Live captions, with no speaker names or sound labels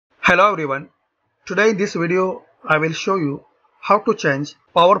Hello everyone. Today in this video I will show you how to change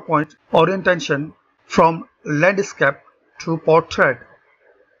PowerPoint orientation from landscape to portrait.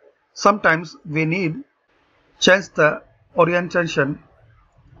 Sometimes we need change the orientation.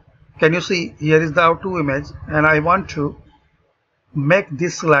 Can you see here is the how-to image and I want to make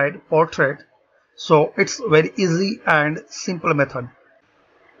this slide portrait. So it's very easy and simple method.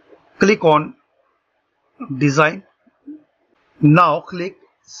 Click on design. Now click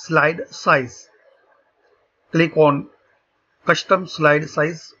slide size. Click on custom slide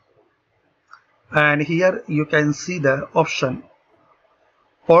size and here you can see the option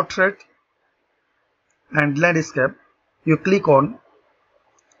portrait and landscape. You click on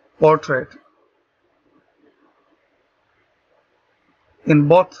portrait. In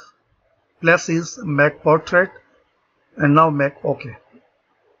both places make portrait and now make OK.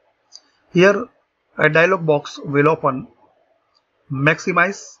 Here a dialog box will open.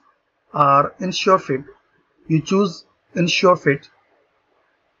 Maximize or ensure fit. You choose ensure fit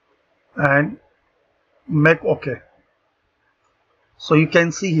and make OK. So you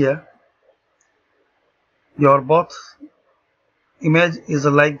can see here your both image is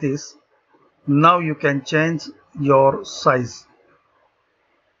like this. Now you can change your size.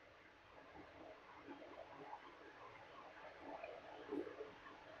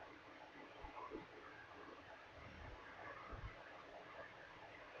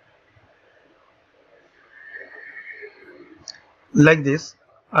 Like this.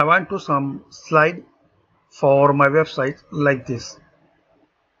 I want to some slide for my website like this.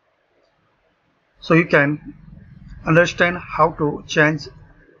 So you can understand how to change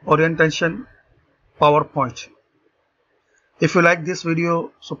orientation PowerPoint. If you like this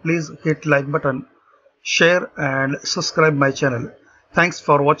video, so please hit like button, share and subscribe my channel. Thanks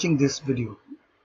for watching this video.